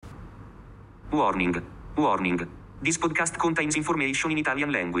Warning. Warning. This podcast contains information in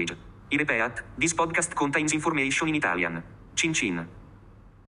Italian language. I repeat, this podcast contains information in Italian. Cin cin.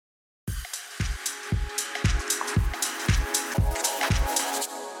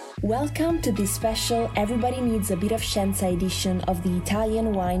 Welcome to this special Everybody Needs a Bit of Scienza edition of the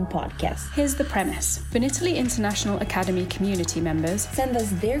Italian Wine Podcast. Here's the premise. Vinitaly International Academy community members send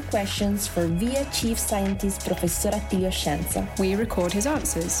us their questions for VIA Chief Scientist Professor Attilio Scienza. We record his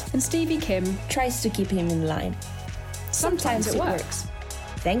answers, and Stevie Kim tries to keep him in line. Sometimes it works.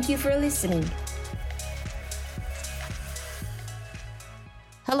 Thank you for listening.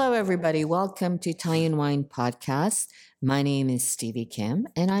 Hello, everybody. Welcome to Italian Wine Podcast. My name is Stevie Kim,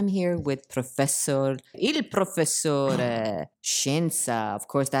 and I'm here with il professore Scienza. Of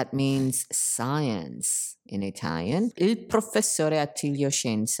course, that means science in Italian. Il professore Attilio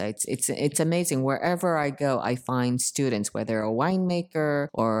Scienza. It's amazing. Wherever I go, I find students, whether a winemaker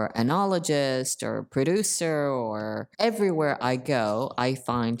or enologist or producer, or everywhere I go, I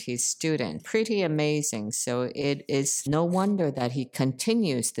find his student. Pretty amazing. So it is no wonder that he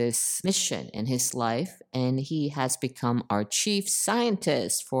continues this mission in his life, and he has become our chief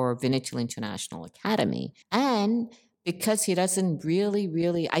scientist for Vinitaly International Academy. And because he doesn't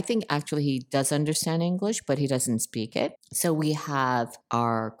really, I think actually he does understand English, but he doesn't speak it. So we have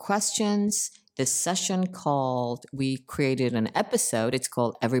our questions. This session we created an episode. It's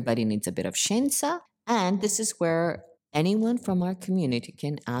called Everybody Needs a Bit of Scienza. And this is where anyone from our community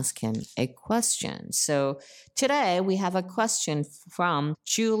can ask him a question. So today we have a question from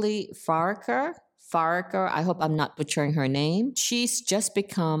Julie Farricker, I hope I'm not butchering her name. She's just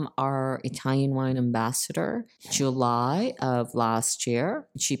become our Italian wine ambassador July of last year.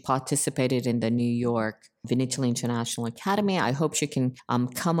 She participated in the New York Vinitaly International Academy. I hope she can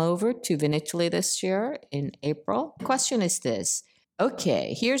come over to Vinitaly this year in April. The question is this.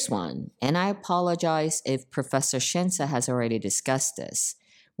 Okay, here's one. And I apologize if Professor Scienza has already discussed this.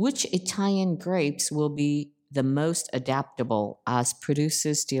 Which Italian grapes will be the most adaptable as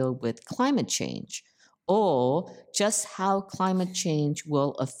producers deal with climate change, or just how climate change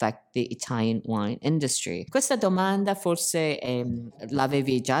will affect the Italian wine industry? Questa domanda forse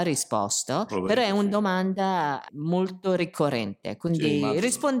l'avevi già risposto, però è una domanda molto ricorrente, quindi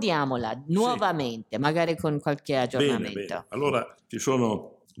rispondiamola nuovamente, magari con qualche aggiornamento. Bene. Allora ci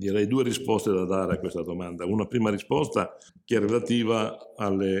sono, direi, due risposte da dare a questa domanda. Una prima risposta che è relativa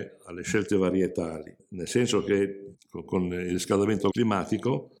alle scelte varietali, nel senso che con il riscaldamento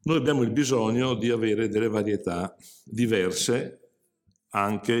climatico noi abbiamo il bisogno di avere delle varietà diverse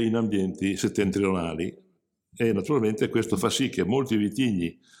anche in ambienti settentrionali, e naturalmente questo fa sì che molti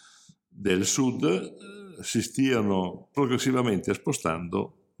vitigni del sud si stiano progressivamente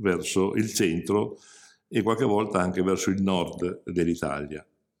spostando verso il centro e qualche volta anche verso il nord dell'Italia.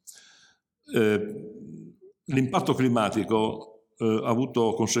 L'impatto climatico ha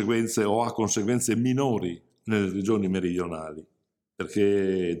avuto conseguenze o ha conseguenze minori nelle regioni meridionali,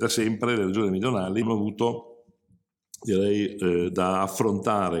 perché da sempre le regioni meridionali hanno avuto, direi, da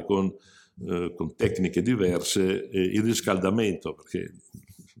affrontare con tecniche diverse il riscaldamento, perché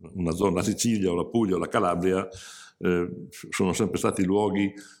una zona, la Sicilia o la Puglia o la Calabria sono sempre stati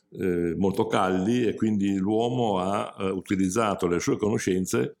luoghi molto caldi, e quindi l'uomo ha utilizzato le sue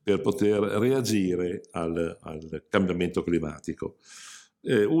conoscenze per poter reagire al cambiamento climatico.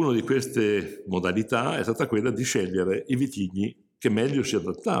 Una di queste modalità è stata quella di scegliere i vitigni che meglio si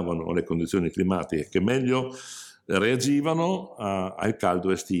adattavano alle condizioni climatiche, che meglio reagivano al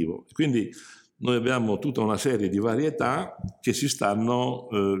caldo estivo. Quindi noi abbiamo tutta una serie di varietà che si stanno,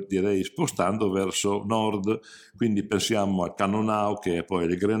 direi, spostando verso nord. Quindi pensiamo al Cannonau, che è poi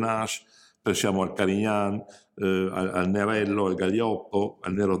il Grenache, pensiamo al Carignan, al Nerello, al Gaglioppo,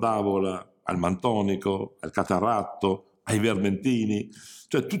 al Nero d'Avola, al Mantonico, al Catarratto, ai Vermentini,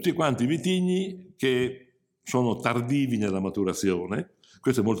 cioè tutti quanti vitigni che sono tardivi nella maturazione.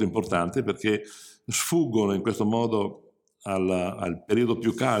 Questo è molto importante perché sfuggono in questo modo al periodo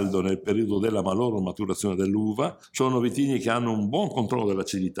più caldo, nel periodo della loro maturazione dell'uva. Sono vitigni che hanno un buon controllo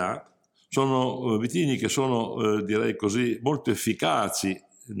dell'acidità, sono vitigni che sono, direi così, molto efficaci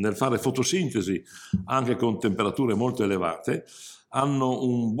nel fare fotosintesi anche con temperature molto elevate, hanno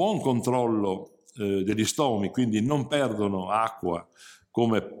un buon controllo degli stomi, quindi non perdono acqua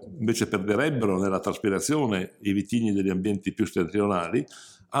come invece perderebbero nella traspirazione i vitigni degli ambienti più settentrionali,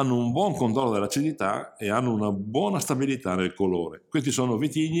 hanno un buon controllo dell'acidità e hanno una buona stabilità nel colore. Questi sono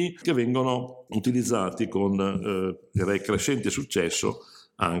vitigni che vengono utilizzati con direi crescente successo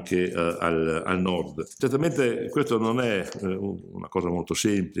anche al nord. Certamente questo non è una cosa molto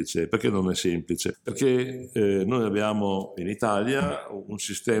semplice. Perché non è semplice? Perché noi abbiamo in Italia un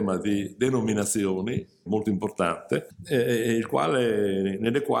sistema di denominazioni molto importante,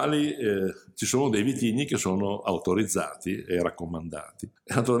 nelle quali ci sono dei vitigni che sono autorizzati e raccomandati.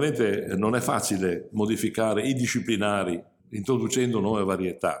 Naturalmente non è facile modificare i disciplinari introducendo nuove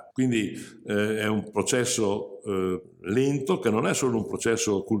varietà, quindi è un processo lento, che non è solo un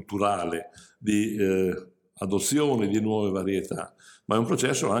processo culturale di adozione di nuove varietà, ma è un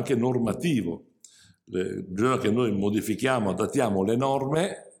processo anche normativo. Bisogna che noi modifichiamo, adattiamo le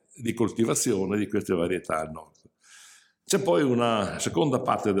norme di coltivazione di queste varietà al nord. C'è poi una seconda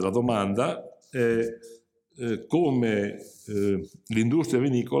parte della domanda, come l'industria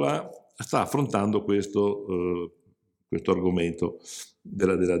vinicola sta affrontando questo argomento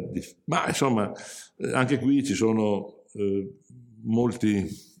ma insomma anche qui ci sono molti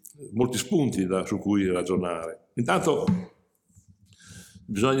spunti su cui ragionare. Intanto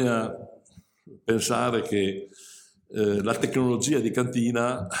bisogna pensare che la tecnologia di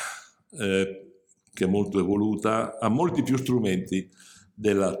cantina, che è molto evoluta, ha molti più strumenti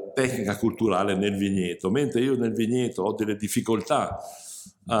della tecnica culturale nel vigneto, mentre io nel vigneto ho delle difficoltà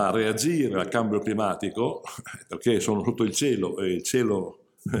a reagire al cambio climatico, perché sono sotto il cielo e il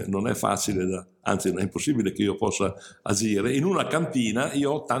cielo non è facile, anzi è impossibile che io possa agire. In una cantina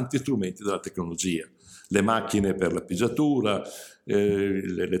io ho tanti strumenti della tecnologia, le macchine per la pigiatura,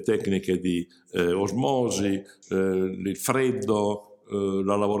 le tecniche di osmosi, il freddo,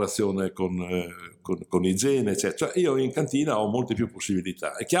 la lavorazione con igiene, eccetera. Cioè io in cantina ho molte più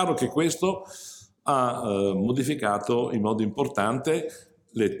possibilità. È chiaro che questo ha modificato in modo importante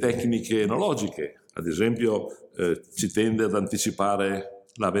le tecniche enologiche. Ad esempio si tende ad anticipare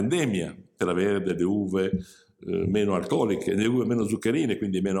la vendemmia per avere delle uve meno alcoliche, delle uve meno zuccherine,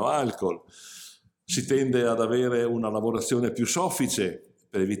 quindi meno alcol. Si tende ad avere una lavorazione più soffice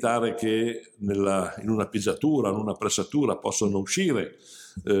per evitare che in una pigiatura, in una pressatura possano uscire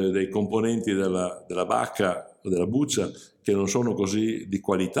dei componenti della bacca o della buccia che non sono così di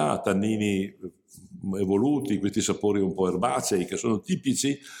qualità, tannini evoluti, questi sapori un po' erbacei che sono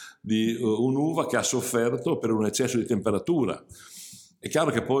tipici di un'uva che ha sofferto per un eccesso di temperatura. È chiaro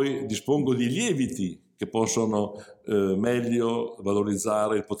che poi dispongo di lieviti che possono meglio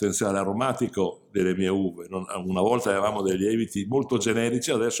valorizzare il potenziale aromatico delle mie uve. Una volta avevamo dei lieviti molto generici,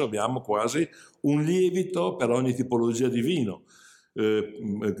 adesso abbiamo quasi un lievito per ogni tipologia di vino,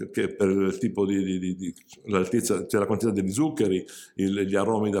 che per il tipo l'altezza, c'è la quantità degli zuccheri, gli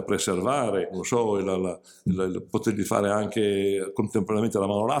aromi da preservare, non so, poterli fare anche contemporaneamente la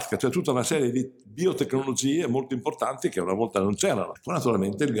manolasca, cioè tutta una serie di biotecnologie molto importanti che una volta non c'erano. Poi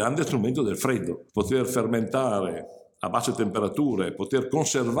naturalmente il grande strumento del freddo, poter fermentare a basse temperature, poter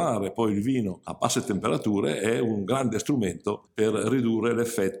conservare poi il vino a basse temperature è un grande strumento per ridurre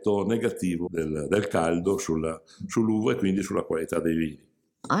l'effetto negativo del caldo sull'uva e quindi sulla qualità dei vini.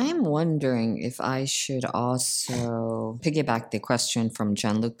 I'm wondering if I should also piggyback the question from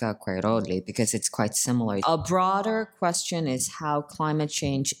Gianluca Queroli because it's quite similar. A broader question is how climate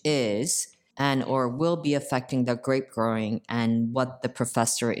change is and or will be affecting the grape growing and what the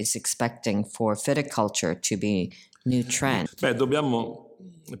professor is expecting for viticulture to be new trend. Dobbiamo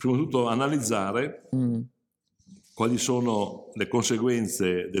prima di tutto analizzare quali sono le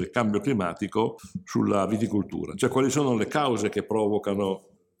conseguenze del cambio climatico sulla viticoltura, cioè quali sono le cause che provocano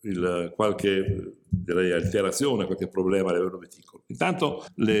qualche alterazione, qualche problema a livello viticolo. Intanto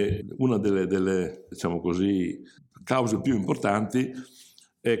una delle diciamo così cause più importanti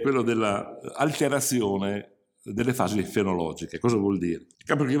è quello dell'alterazione delle fasi fenologiche. Cosa vuol dire? Il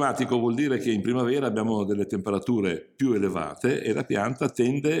cambio climatico vuol dire che in primavera abbiamo delle temperature più elevate e la pianta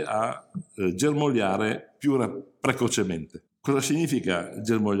tende a germogliare più precocemente. Cosa significa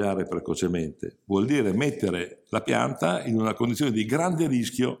germogliare precocemente? Vuol dire mettere la pianta in una condizione di grande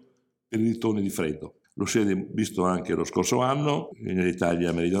rischio per i ritorni di freddo. Lo si è visto anche lo scorso anno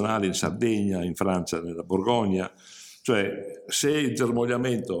nell'Italia meridionale, in Sardegna, in Francia, nella Borgogna. Cioè, se il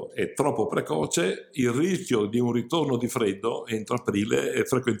germogliamento è troppo precoce, il rischio di un ritorno di freddo entro aprile è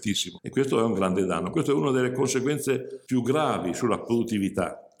frequentissimo e questo è un grande danno. Questa è una delle conseguenze più gravi sulla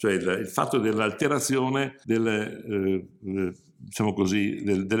produttività, cioè il fatto dell'alterazione delle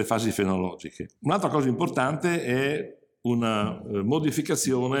fasi fenologiche. Un'altra cosa importante è una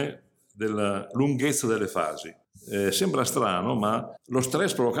modificazione della lunghezza delle fasi. Sembra strano, ma lo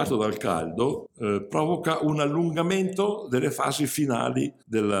stress provocato dal caldo provoca un allungamento delle fasi finali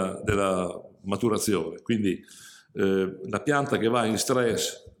della maturazione. Quindi la pianta che va in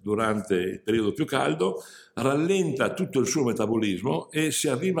stress durante il periodo più caldo, rallenta tutto il suo metabolismo e si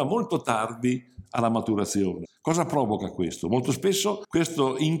arriva molto tardi alla maturazione. Cosa provoca questo? Molto spesso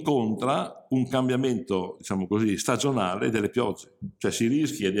questo incontra un cambiamento, diciamo così, stagionale delle piogge, cioè si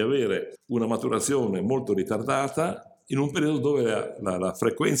rischia di avere una maturazione molto ritardata in un periodo dove la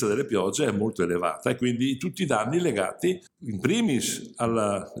frequenza delle piogge è molto elevata e quindi tutti i danni legati in primis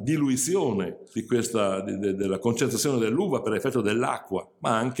alla diluizione della concentrazione dell'uva per effetto dell'acqua,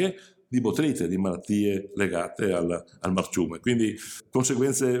 ma anche di botrite, di malattie legate al marciume, quindi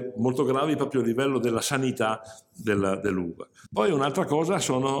conseguenze molto gravi proprio a livello della sanità dell'uva. Poi un'altra cosa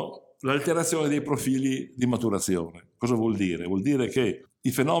sono l'alterazione dei profili di maturazione. Cosa vuol dire? Vuol dire che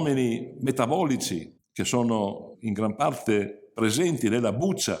i fenomeni metabolici che sono in gran parte presenti nella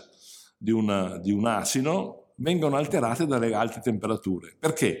buccia di un asino vengono alterati dalle alte temperature.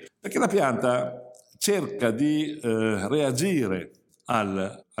 Perché? Perché la pianta cerca di reagire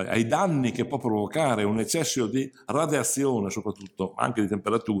ai danni che può provocare un eccesso di radiazione, soprattutto anche di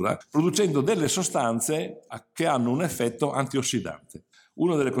temperatura, producendo delle sostanze che hanno un effetto antiossidante.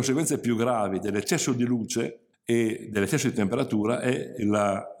 Una delle conseguenze più gravi dell'eccesso di luce e dell'eccesso di temperatura è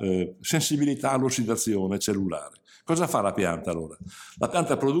la sensibilità all'ossidazione cellulare. Cosa fa la pianta allora? La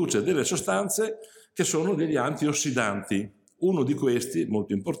pianta produce delle sostanze che sono degli antiossidanti. Uno di questi,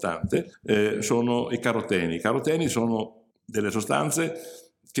 molto importante, sono i caroteni. I caroteni sono delle sostanze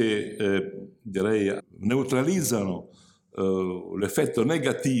che direi neutralizzano l'effetto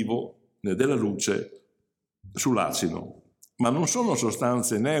negativo della luce sull'acido, ma non sono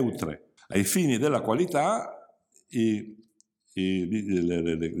sostanze neutre. Ai fini della qualità i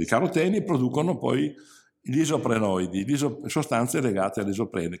caroteni producono poi gli isoprenoidi, sostanze legate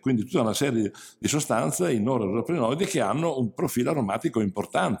all'isoprene, quindi tutta una serie di sostanze in oro-isoprenoidi che hanno un profilo aromatico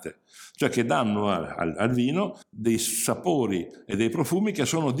importante, cioè che danno al vino dei sapori e dei profumi che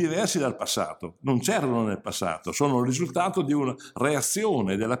sono diversi dal passato, non c'erano nel passato, sono il risultato di una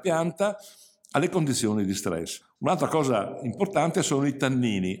reazione della pianta alle condizioni di stress. Un'altra cosa importante sono i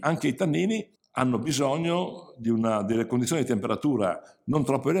tannini. Anche i tannini hanno bisogno delle condizioni di temperatura non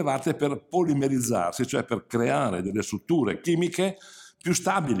troppo elevate per polimerizzarsi, cioè per creare delle strutture chimiche più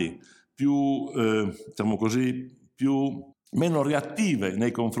stabili, diciamo così, meno reattive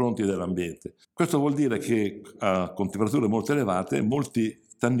nei confronti dell'ambiente. Questo vuol dire che con temperature molto elevate molti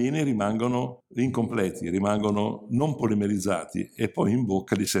tannini rimangono incompleti, rimangono non polimerizzati e poi in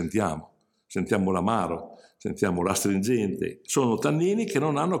bocca li sentiamo l'amaro, sentiamo l'astringente. Sono tannini che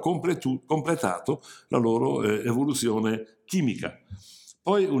non hanno completato la loro evoluzione chimica.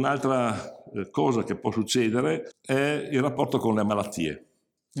 Poi un'altra cosa che può succedere è il rapporto con le malattie.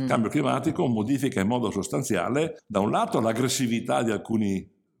 Il cambio climatico modifica in modo sostanziale, da un lato, l'aggressività di alcuni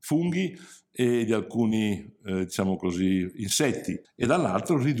funghi e di alcuni, diciamo così, insetti, e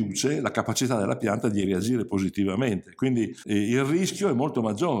dall'altro riduce la capacità della pianta di reagire positivamente. Quindi il rischio è molto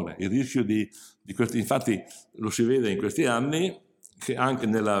maggiore. Il rischio di questi, infatti, lo si vede in questi anni, che anche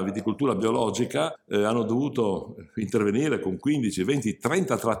nella viticoltura biologica hanno dovuto intervenire con 15, 20,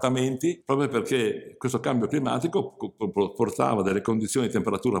 30 trattamenti proprio perché questo cambio climatico portava delle condizioni di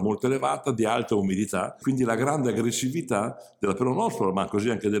temperatura molto elevata, di alta umidità, quindi la grande aggressività della peronospora, ma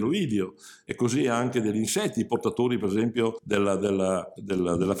così anche dell'oidio e così anche degli insetti portatori per esempio della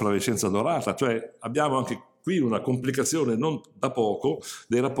flavescenza dorata. Cioè abbiamo anche qui una complicazione non da poco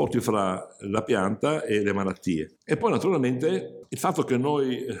dei rapporti fra la pianta e le malattie. E poi naturalmente il fatto che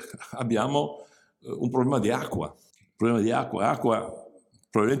noi abbiamo un problema di acqua. Acqua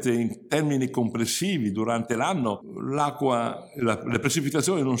probabilmente in termini complessivi durante l'anno le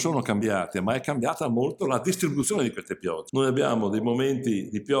precipitazioni non sono cambiate, ma è cambiata molto la distribuzione di queste piogge. Noi abbiamo dei momenti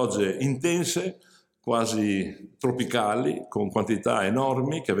di piogge intense, quasi tropicali, con quantità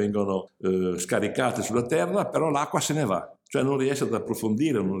enormi che vengono scaricate sulla terra, però l'acqua se ne va, cioè non riesce ad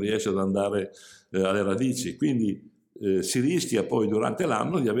approfondire, non riesce ad andare alle radici, quindi si rischia poi durante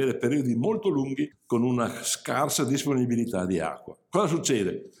l'anno di avere periodi molto lunghi con una scarsa disponibilità di acqua. Cosa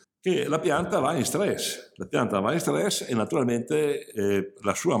succede? Che la pianta va in stress e naturalmente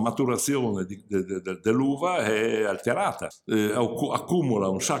la sua maturazione dell'uva è alterata, accumula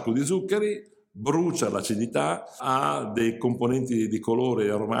un sacco di zuccheri, brucia l'acidità, ha dei componenti di colore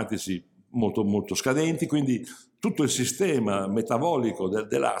aromatici molto, molto scadenti, quindi tutto il sistema metabolico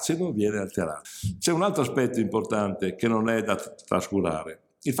dell'acido viene alterato. C'è un altro aspetto importante che non è da trascurare,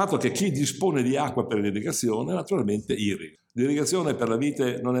 il fatto che chi dispone di acqua per l'irrigazione naturalmente irriga. L'irrigazione per la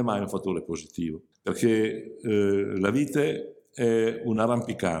vite non è mai un fattore positivo, perché la vite è una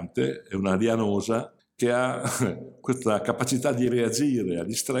rampicante, è una lianosa che ha questa capacità di reagire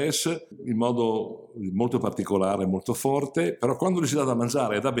agli stress in modo molto particolare, molto forte, però quando gli si dà da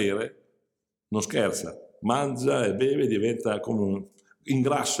mangiare e da bere non scherza, mangia e beve, diventa come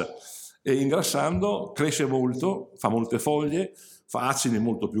ingrassa, e ingrassando cresce molto, fa molte foglie, fa acini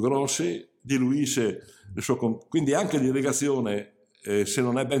molto più grossi, diluisce il suo quindi anche l'irrigazione, se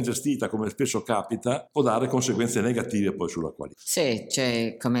non è ben gestita, come spesso capita, può dare conseguenze negative poi sulla qualità. Sì,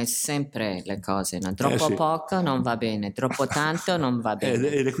 cioè come sempre le cose, no? Troppo Sì. poco non va bene, troppo tanto non va bene.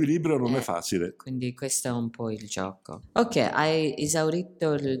 E l'equilibrio non è facile. Quindi questo è un po' il gioco. Ok, hai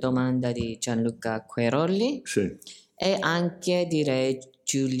esaurito la domanda di Gianluca Queroli? Sì. E anche direi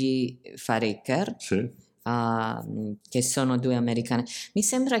Julie Farricker. Sì. Che sono due americane. Mi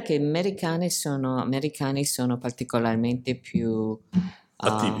sembra che americani sono particolarmente più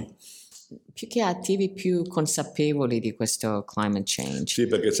attivi. Più che attivi, più consapevoli di questo climate change. Sì,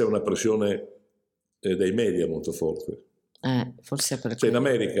 perché c'è una pressione dei media molto forte. Forse per cioè in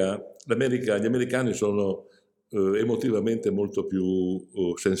America gli americani sono emotivamente molto più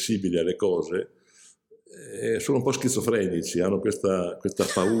sensibili alle cose. Sono un po' schizofrenici, hanno questa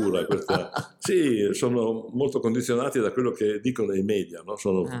paura, sì, sono molto condizionati da quello che dicono i media, no?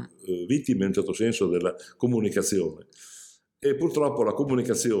 Sono vittime in un certo senso della comunicazione, e purtroppo la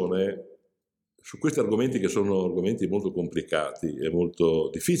comunicazione su questi argomenti, che sono argomenti molto complicati e molto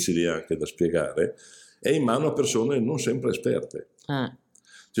difficili anche da spiegare, è in mano a persone non sempre esperte.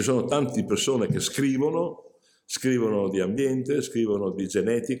 Ci sono tante persone che scrivono di ambiente, scrivono di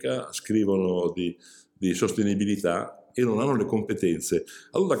genetica, scrivono di sostenibilità, e non hanno le competenze.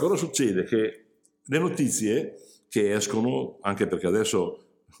 Allora cosa succede? Che le notizie che escono, anche perché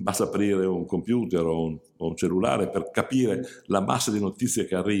adesso basta aprire un computer o un cellulare per capire la massa di notizie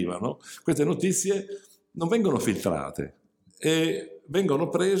che arrivano, queste notizie non vengono filtrate e vengono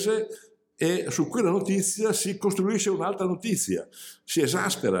prese, e su quella notizia si costruisce un'altra notizia, si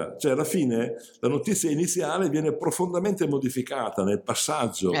esaspera, cioè alla fine la notizia iniziale viene profondamente modificata nel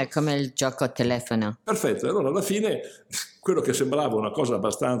passaggio. È come il gioco a telefono. Perfetto, allora alla fine quello che sembrava una cosa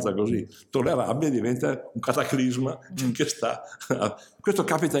abbastanza così tollerabile diventa un cataclisma che sta. Questo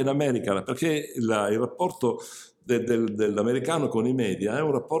capita in America, perché il rapporto dell'americano con i media è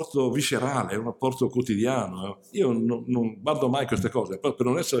un rapporto viscerale, è un rapporto quotidiano. Io non guardo mai queste cose, però per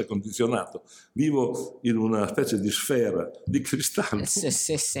non essere condizionato vivo in una specie di sfera di cristallo. Sì,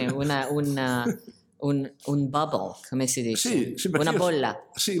 un bubble, come si dice? Sì, una bolla.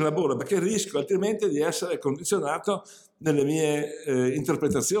 Sì, una bolla, perché rischio altrimenti di essere condizionato nelle mie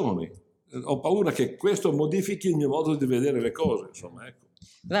interpretazioni. Ho paura che questo modifichi il mio modo di vedere le cose, insomma, ecco.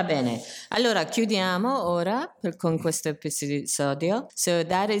 Va bene, allora chiudiamo ora con questo episodio. So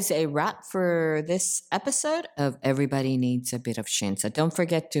that is a wrap for this episode of Everybody Needs a Bit of Scienza. Don't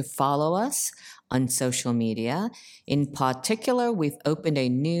forget to follow us on social media. In particular, we've opened a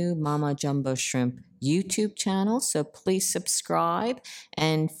new Mama Jumbo Shrimp YouTube channel, so please subscribe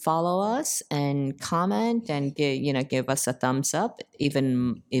and follow us and comment and give us a thumbs up,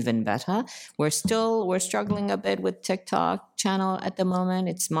 even better. We're struggling a bit with TikTok channel at the moment.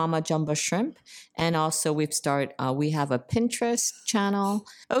 It's Mama Jumbo Shrimp, and also we have a Pinterest channel.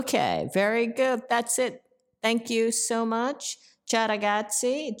 Okay, very good. That's it. Thank you so much. Ciao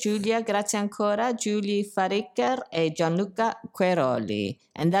ragazzi, Giulia, grazie ancora, Julie Farricker e Gianluca Queroli.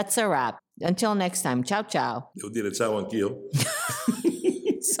 And that's a wrap. Until next time, ciao ciao. Devo dire ciao anch'io?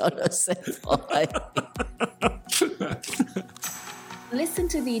 Solo se vuoi. Listen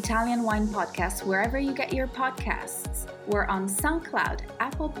to the Italian Wine Podcast wherever you get your podcasts. We're on SoundCloud,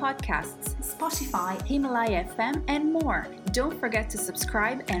 Apple Podcasts, Spotify, Himalaya FM, and more. Don't forget to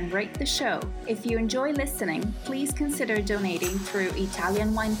subscribe and rate the show. If you enjoy listening, please consider donating through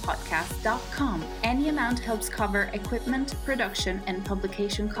ItalianWinePodcast.com. Any amount helps cover equipment, production, and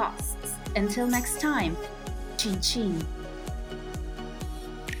publication costs. Until next time, cin cin.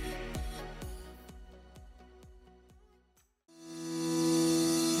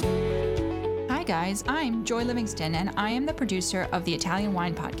 Hi guys, I'm Joy Livingston and I am the producer of the Italian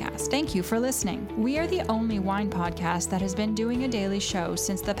Wine Podcast. Thank you for listening. We are the only wine podcast that has been doing a daily show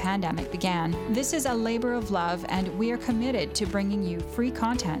since the pandemic began. This is a labor of love and we are committed to bringing you free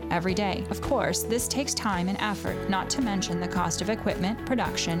content every day. Of course, this takes time and effort, not to mention the cost of equipment,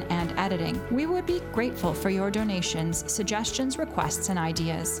 production, and editing. We would be grateful for your donations, suggestions, requests, and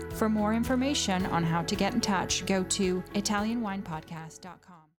ideas. For more information on how to get in touch, go to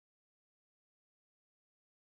ItalianWinePodcast.com.